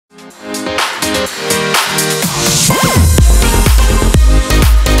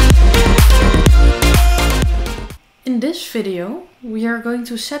video, we are going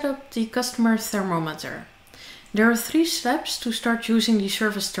to set up the customer thermometer. There are 3 steps to start using the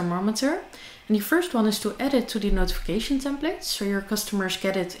service thermometer. And the first one is to add it to the notification template, so your customers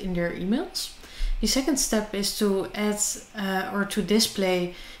get it in their emails. The second step is to add or to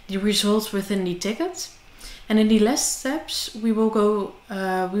display the results within the ticket. And in the last steps, we will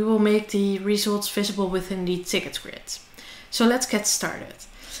make the results visible within the ticket grid. So let's get started.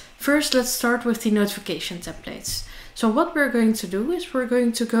 First, let's start with the notification templates. So what we're going to do is we're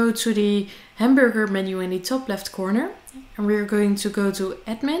going to go to the hamburger menu in the top left corner, and we're going to go to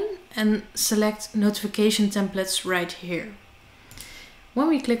admin and select notification templates right here. When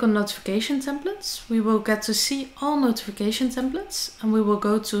we click on notification templates, we will get to see all notification templates, and we will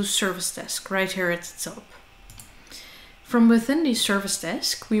go to service desk right here at the top. From within the service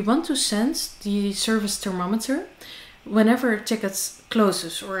desk, we want to send the service thermometer whenever a ticket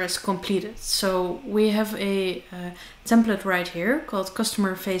closes or is completed. So we have a template right here called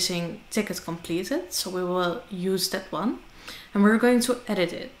customer facing ticket completed. So we will use that one, and we're going to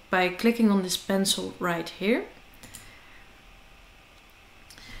edit it by clicking on this pencil right here.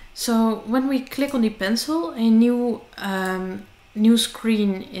 So when we click on the pencil, a new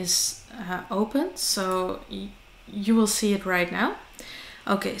screen is opened. So you will see it right now.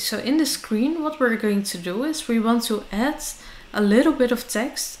 Okay, so in the screen, what we're going to do is we want to add a little bit of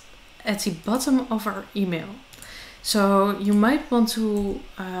text at the bottom of our email. So you might want to,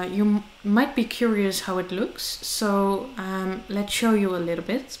 you might be curious how it looks. So let's show you a little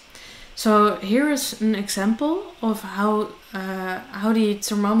bit. So here is an example of how the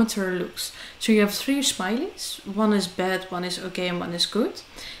thermometer looks. So you have 3 smileys. One is bad, one is okay, and one is good.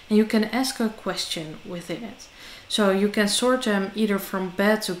 And you can ask a question within it. So you can sort them either from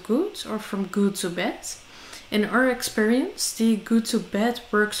bad to good or from good to bad. In our experience, the good to bad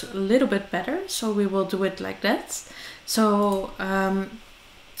works a little bit better, so we will do it like that. So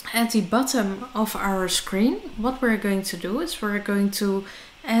at the bottom of our screen, what we're going to do is we're going to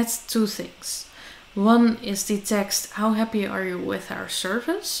add 2 things. One is the text, how happy are you with our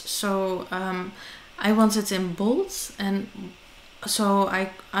service? So I want it in bold, and so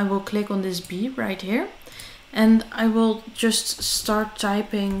I will click on this B right here. And I will just start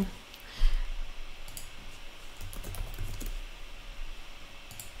typing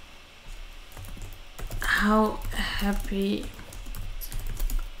how happy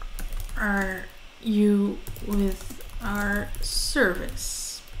are you with our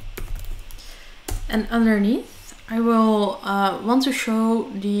service? And underneath I will want to show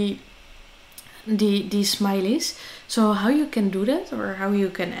the smileys. So how you can do that, or how you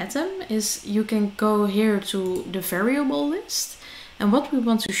can add them, is you can go here to the variable list, and what we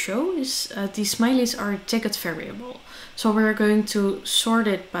want to show is the smileys are a ticket variable. So we're going to sort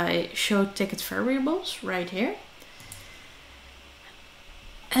it by show ticket variables right here.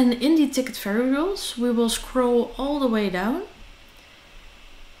 And in the ticket variables, we will scroll all the way down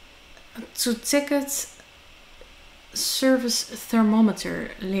to ticket service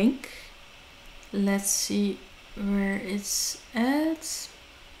thermometer link. Let's see where it's at.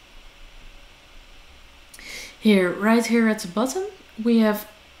 Here, right here at the bottom, we have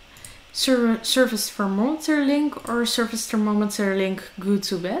service thermometer link or service thermometer link good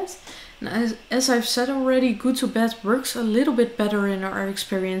to bad. And as I've said already, good to bad works a little bit better in our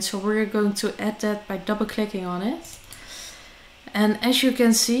experience, so we're going to add that by double clicking on it. And as you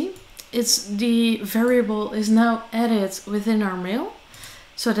can see, the variable is now added within our mail,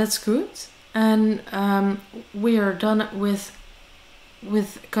 so that's good. And we are done with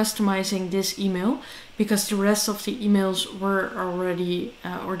customizing this email, because the rest of the emails were already,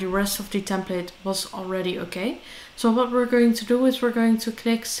 or the rest of the template was already okay. So what we're going to do is we're going to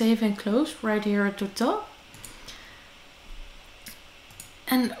click Save and Close right here at the top.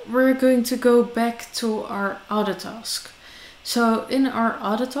 And we're going to go back to our Autotask. So in our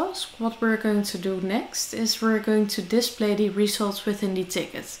Autotask, what we're going to do next is we're going to display the results within the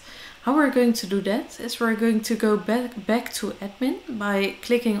ticket. How we're going to do that is we're going to go back to admin by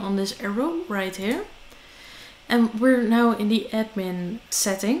clicking on this arrow right here. And we're now in the admin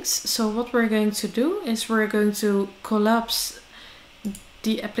settings. So what we're going to do is we're going to collapse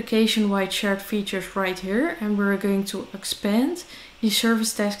the application-wide shared features right here. And we're going to expand the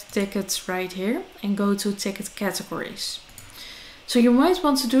service desk tickets right here and go to ticket categories. So you might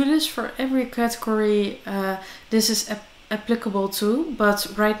want to do this for every category this is applicable to, but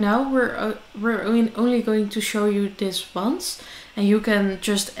right now we're only going to show you this once, and you can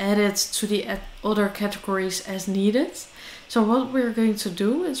just add it to the other categories as needed. So what we're going to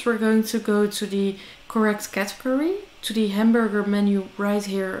do is we're going to go to the correct category to the hamburger menu right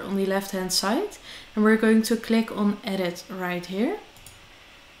here on the left hand side, and we're going to click on edit right here.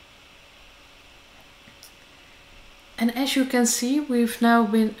 And as you can see, we're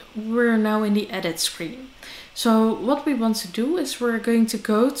now in the edit screen. So what we want to do is we're going to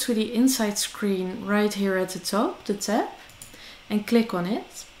go to the inside screen right here at the top, the tab, and click on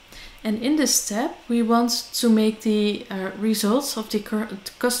it. And in this tab, we want to make the results of the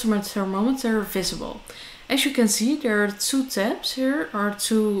customer thermometer visible. As you can see, there are two tabs here, or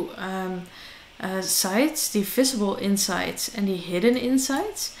two sides, the visible insights and the hidden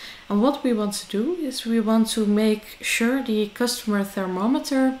insights. And what we want to do is we want to make sure the customer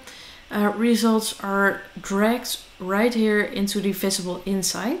thermometer results are dragged right here into the visible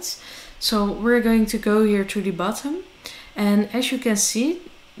insights. So we're going to go here to the bottom, and as you can see,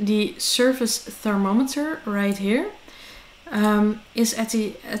 the service thermometer right here is at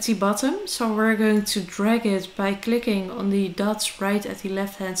the bottom. So we're going to drag it by clicking on the dots right at the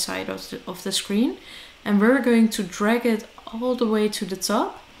left hand side of the screen, and we're going to drag it all the way to the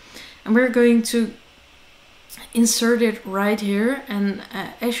top, and we're going to insert it right here. And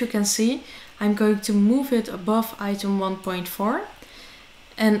as you can see, I'm going to move it above item 1.4,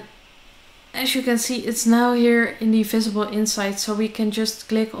 and as you can see, it's now here in the visible insight, so we can just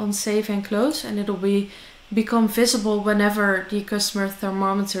click on save and close, and it'll become visible whenever the customer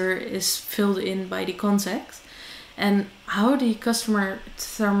thermometer is filled in by the contact. And how the customer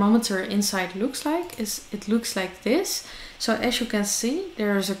thermometer inside looks like is it looks like this. So as you can see,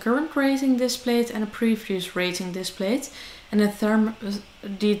 there is a current rating displayed and a previous rating displayed, and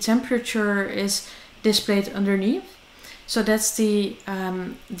the temperature is displayed underneath. So that's the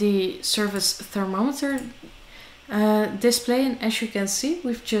service thermometer display, and as you can see,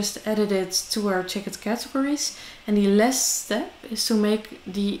 we've just added it to our ticket categories, and the last step is to make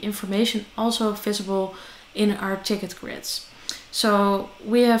the information also visible in our ticket grids. So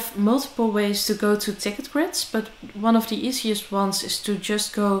we have multiple ways to go to ticket grids, but one of the easiest ones is to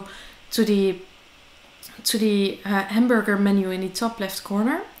just go to the hamburger menu in the top left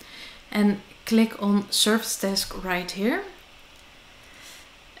corner and click on service desk right here.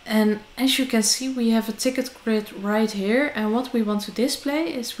 And as you can see, we have a ticket grid right here, and what we want to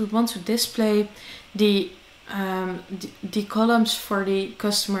display is we want to display the columns for the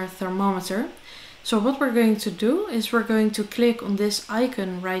customer thermometer. So what we're going to do is we're going to click on this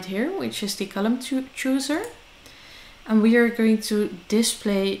icon right here, which is the column chooser, and we are going to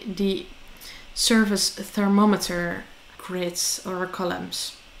display the service thermometer grids or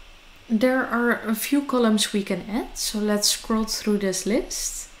columns. There are a few columns we can add, so let's scroll through this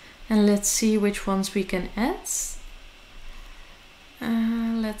list and let's see which ones we can add.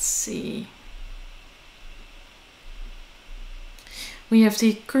 Let's see. We have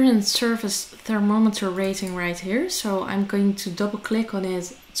the current service thermometer rating right here, so I'm going to double click on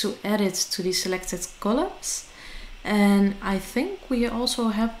it to add it to the selected columns. And I think we also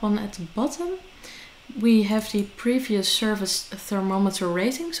have one at the bottom. We have the previous service thermometer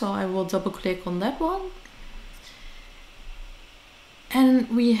rating, so I will double click on that one. And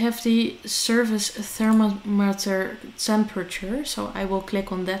we have the service thermometer temperature, so I will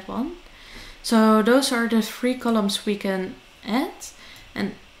click on that one. So those are the three columns we can add.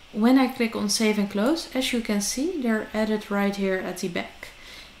 And when I click on save and close, as you can see, they're added right here at the back.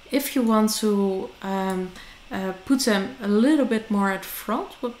 If you want to put them a little bit more at the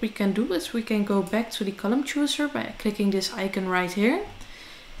front, what we can do is we can go back to the column chooser by clicking this icon right here.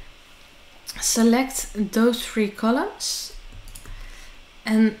 Select those three columns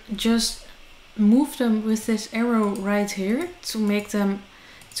and just move them with this arrow right here to make them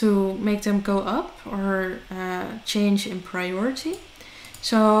go up or change in priority.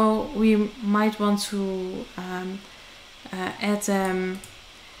 So we might want to add them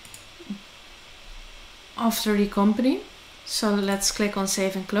after the company. So let's click on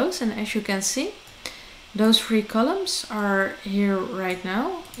save and close, and as you can see, those three columns are here right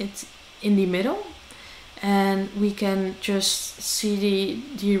now. It's in the middle, and we can just see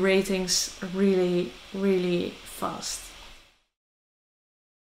the ratings really fast.